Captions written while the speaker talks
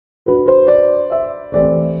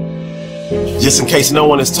Just in case no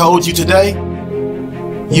one has told you today,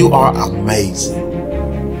 you are amazing.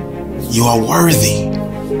 You are worthy.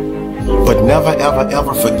 But never, ever,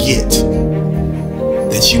 ever forget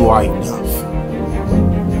that you are enough.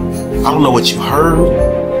 I don't know what you heard.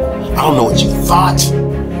 I don't know what you thought.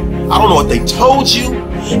 I don't know what they told you.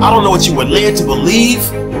 I don't know what you were led to believe.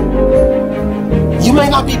 You may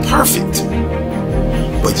not be perfect,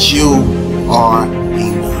 but you are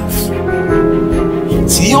enough.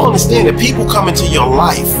 See, you understand that people come into your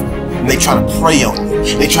life and they try to prey on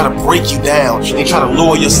you. They try to break you down. They try to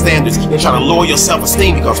lower your standards. They try to lower your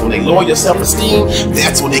self-esteem, because when they lower your self-esteem,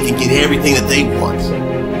 that's when they can get everything that they want.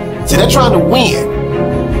 See, they're trying to win,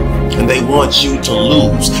 and they want you to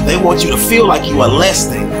lose. They want you to feel like you are less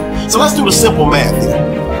than. So let's do the simple math here.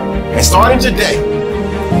 And starting today,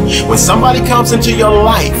 when somebody comes into your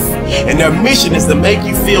life and their mission is to make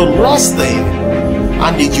you feel less than, I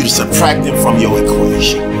need you to subtract them from your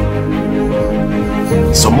equation.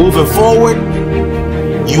 So moving forward,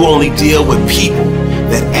 you only deal with people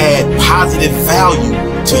that add positive value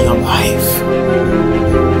to your life.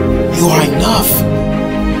 You are enough.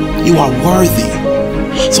 You are worthy.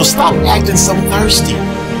 So stop acting so thirsty.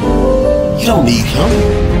 You don't need him.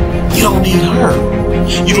 You don't need her.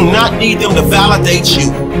 You do not need them to validate you.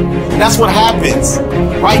 And that's what happens.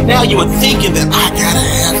 Right now you are thinking that I gotta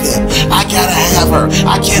have him. I gotta have her.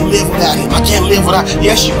 I can't live without him. I can't live without.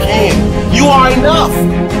 Yes, you can. You are enough.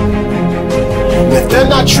 And if they're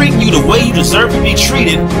not treating you the way you deserve to be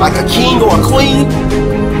treated, like a king or a queen,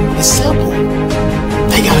 it's simple.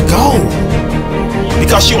 They gotta go.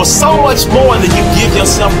 Because you are so much more than you give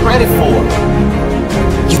yourself credit for.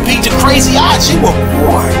 You beat the crazy odds. You were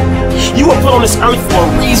born. You were put on this earth for a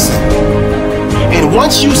reason. And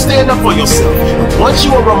once you stand up for yourself, once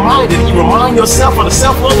you are reminded, you remind yourself of the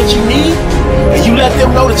self-love that you need, and you let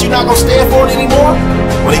them know that you're not going to stand for it anymore,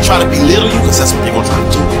 when they try to belittle you, because that's what they're going to try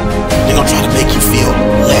to do. They're going to try to make you feel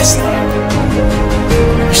less than.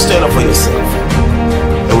 You stand up for yourself.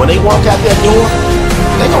 And when they walk out that door,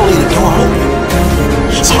 they're going to leave the door open,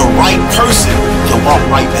 so the right person can walk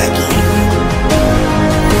right back in.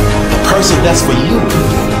 The person that's for you.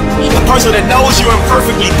 The person that knows you're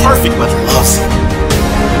imperfectly perfect but loves you.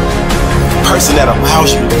 The person that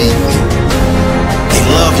allows you to be you. They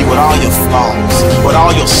love you with all your flaws, with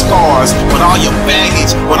all your scars, with all your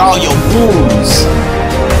baggage, with all your wounds.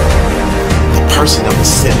 The person that was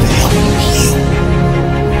sent to help you heal.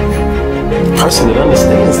 The person that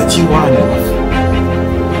understands that you are enough.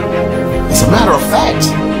 As a matter of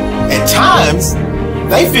fact, at times,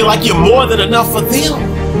 they feel like you're more than enough for them.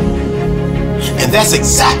 And that's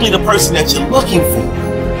exactly the person that you're looking for.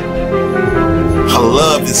 I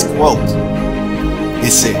love this quote.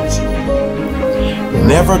 It says,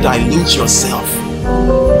 never dilute yourself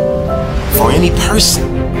for any person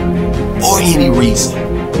or any reason.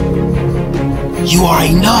 You are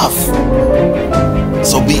enough.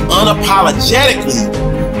 So be unapologetically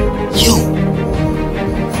you.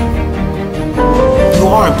 You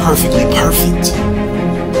are imperfectly perfect.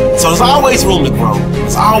 So there's always room to grow.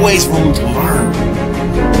 There's always room to learn.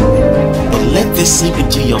 But let this sink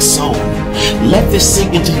into your soul. Let this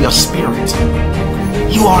sink into your spirit.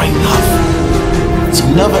 You are enough. So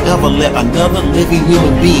never ever let another living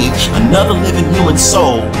human being, another living human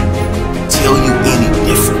soul tell you any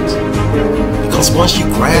different. Because once you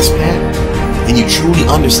grasp that and you truly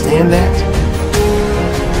understand that,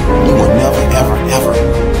 you will never ever ever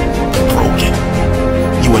be broken.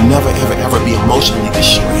 You will never ever ever be emotionally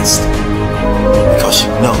distressed, because you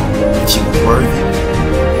know that you are worthy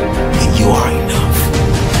and you are enough.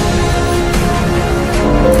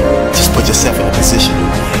 Just put yourself in a position to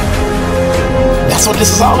win. That's what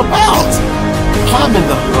this is all about. Climbing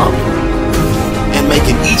the hump and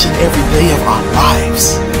making each and every day of our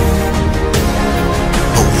lives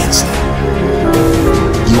a Wednesday.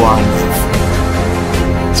 You are enough.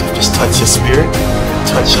 So just touch your spirit,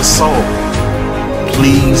 touch your soul.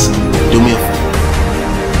 Please do me a favor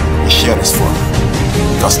and share this for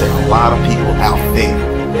me, because there are a lot of people out there